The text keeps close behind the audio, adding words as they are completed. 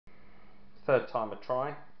third time a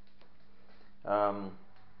try.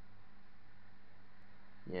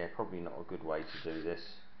 Yeah, probably not a good way to do this.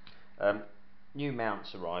 New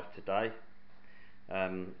mounts arrived today.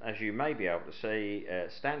 As you may be able to see,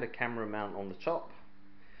 standard camera mount on the top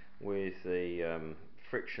with the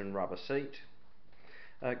friction rubber seat.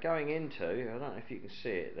 Going into, I don't know if you can see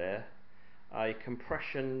it there, a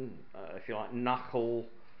compression, if you like, knuckle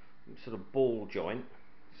sort of ball joint.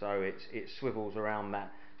 So it swivels around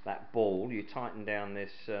that ball. You tighten down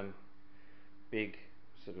this big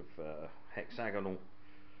sort of hexagonal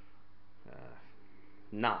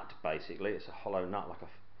nut. Basically, it's a hollow nut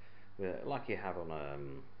like you have on a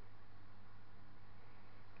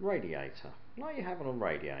radiator, like you have on a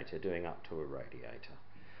radiator, doing up to a radiator,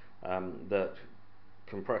 that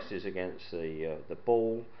compresses against the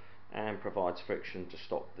ball and provides friction to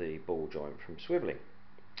stop the ball joint from swivelling.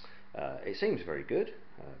 It seems very good,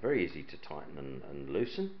 very easy to tighten and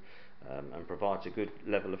loosen, and provides a good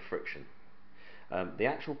level of friction. The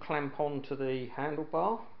actual clamp on to the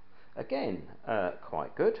handlebar, again,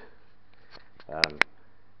 quite good.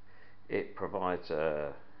 It provides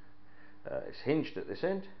it's hinged at this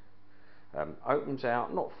end, opens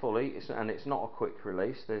out, not fully, and it's not a quick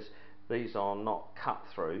release. These are not cut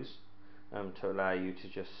throughs to allow you to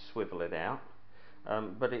just swivel it out,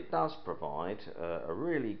 but it does provide a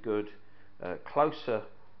really good closer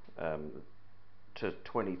to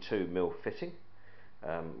 22mm fitting,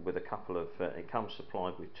 with a couple of it comes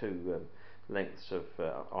supplied with two lengths of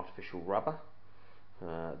artificial rubber.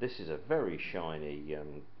 This is a very shiny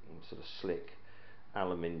sort of slick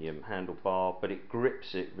aluminium handlebar, but it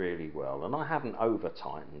grips it really well, and I haven't over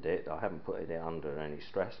tightened it, I haven't put it under any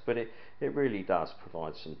stress, but it really does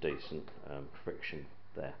provide some decent friction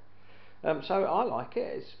there. So I like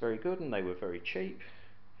it, it's very good, and they were very cheap.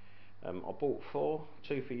 I bought 4,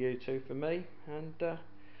 2 for you, 2 for me, and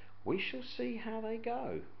we shall see how they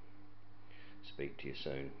go. Speak to you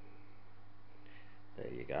soon.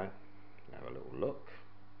 There you go, have a little look.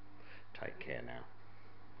 Take care now.